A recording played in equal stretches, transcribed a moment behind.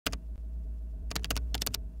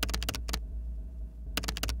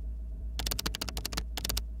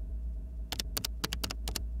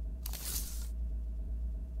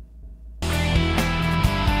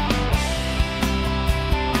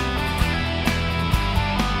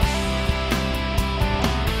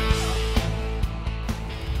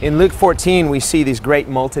In Luke 14, we see these great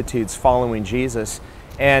multitudes following Jesus,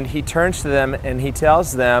 and he turns to them and he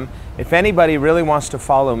tells them, if anybody really wants to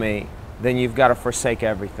follow me, then you've got to forsake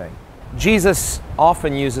everything. Jesus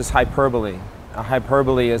often uses hyperbole. A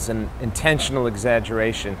hyperbole is an intentional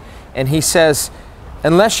exaggeration. And he says,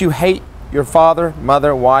 unless you hate your father,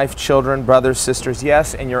 mother, wife, children, brothers, sisters,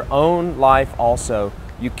 yes, and your own life also,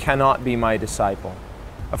 you cannot be my disciple.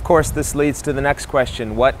 Of course, this leads to the next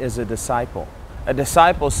question, what is a disciple? A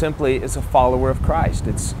disciple simply is a follower of Christ.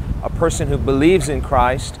 It's a person who believes in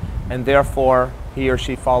Christ and therefore he or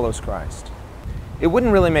she follows Christ. It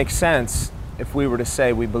wouldn't really make sense if we were to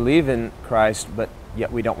say we believe in Christ but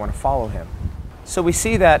yet we don't want to follow him. So we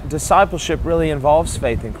see that discipleship really involves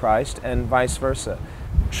faith in Christ and vice versa.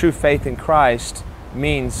 True faith in Christ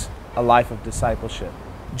means a life of discipleship.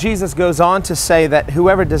 Jesus goes on to say that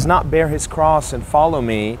whoever does not bear his cross and follow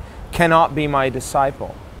me cannot be my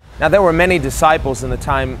disciple. Now there were many disciples in the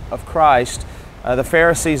time of Christ. The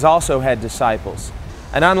Pharisees also had disciples.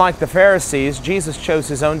 And unlike the Pharisees, Jesus chose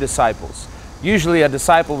his own disciples. Usually a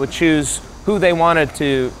disciple would choose who they wanted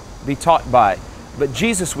to be taught by. But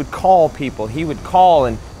Jesus would call people. He would call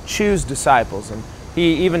and choose disciples. And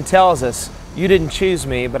he even tells us, you didn't choose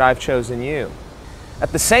me, but I've chosen you.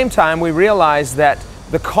 At the same time, we realize that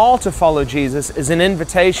the call to follow Jesus is an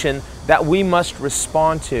invitation that we must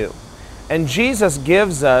respond to. And Jesus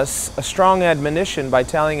gives us a strong admonition by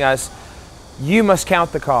telling us, you must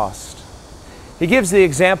count the cost. He gives the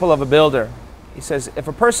example of a builder. He says, if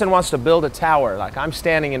a person wants to build a tower, like I'm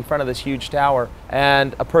standing in front of this huge tower,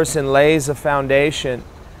 and a person lays a foundation,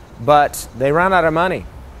 but they run out of money.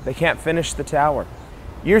 They can't finish the tower.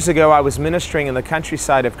 Years ago, I was ministering in the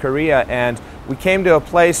countryside of Korea, and we came to a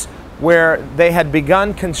place where they had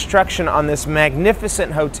begun construction on this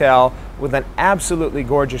magnificent hotel with an absolutely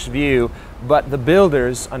gorgeous view, but the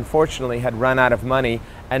builders, unfortunately, had run out of money,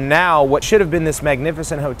 and now what should have been this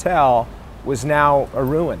magnificent hotel was now a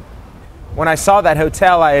ruin. When I saw that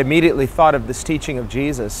hotel, I immediately thought of this teaching of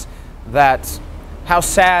Jesus, that how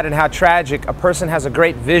sad and how tragic a person has a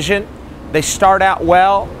great vision. They start out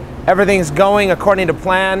well, everything's going according to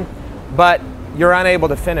plan, but you're unable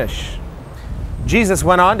to finish. Jesus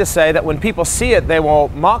went on to say that when people see it, they will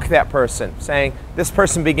mock that person, saying, this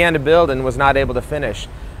person began to build and was not able to finish.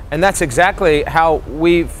 And that's exactly how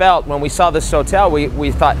we felt when we saw this hotel.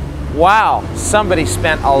 We thought, wow, somebody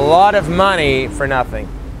spent a lot of money for nothing.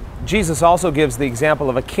 Jesus also gives the example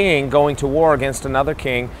of a king going to war against another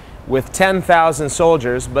king with 10,000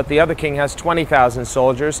 soldiers, but the other king has 20,000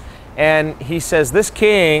 soldiers. And he says this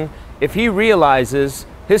king, if he realizes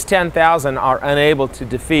his 10,000 are unable to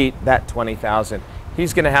defeat that 20,000,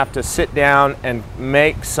 he's going to have to sit down and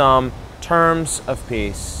make some terms of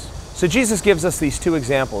peace. So Jesus gives us these two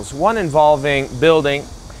examples, one involving building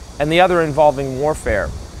and the other involving warfare.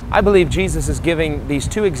 I believe Jesus is giving these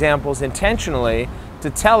two examples intentionally to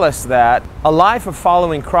tell us that a life of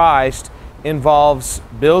following Christ involves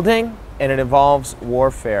building and it involves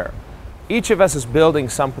warfare. Each of us is building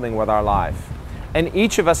something with our life, and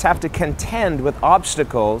each of us have to contend with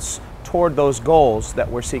obstacles toward those goals that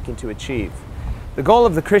we're seeking to achieve. The goal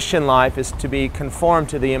of the Christian life is to be conformed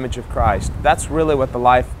to the image of Christ. That's really what the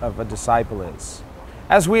life of a disciple is.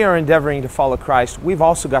 As we are endeavoring to follow Christ, we've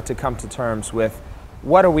also got to come to terms with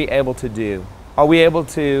what are we able to do? Are we able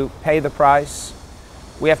to pay the price?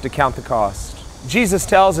 We have to count the cost. Jesus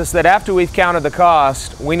tells us that after we've counted the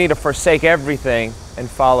cost, we need to forsake everything and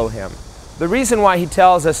follow him. The reason why he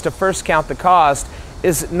tells us to first count the cost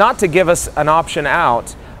is not to give us an option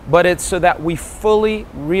out, but it's so that we fully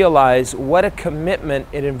realize what a commitment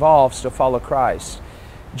it involves to follow Christ.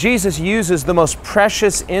 Jesus uses the most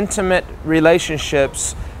precious, intimate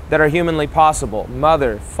relationships that are humanly possible.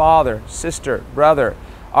 Mother, father, sister, brother.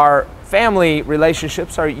 Our family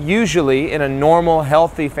relationships are usually, in a normal,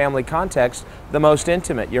 healthy family context, the most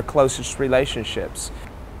intimate, your closest relationships.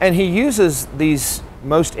 And he uses these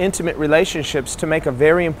most intimate relationships to make a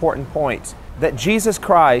very important point, that Jesus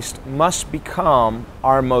Christ must become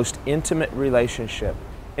our most intimate relationship.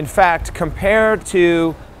 In fact, compared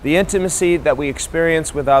to the intimacy that we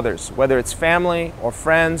experience with others, whether it's family or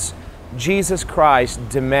friends, Jesus Christ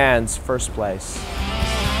demands first place.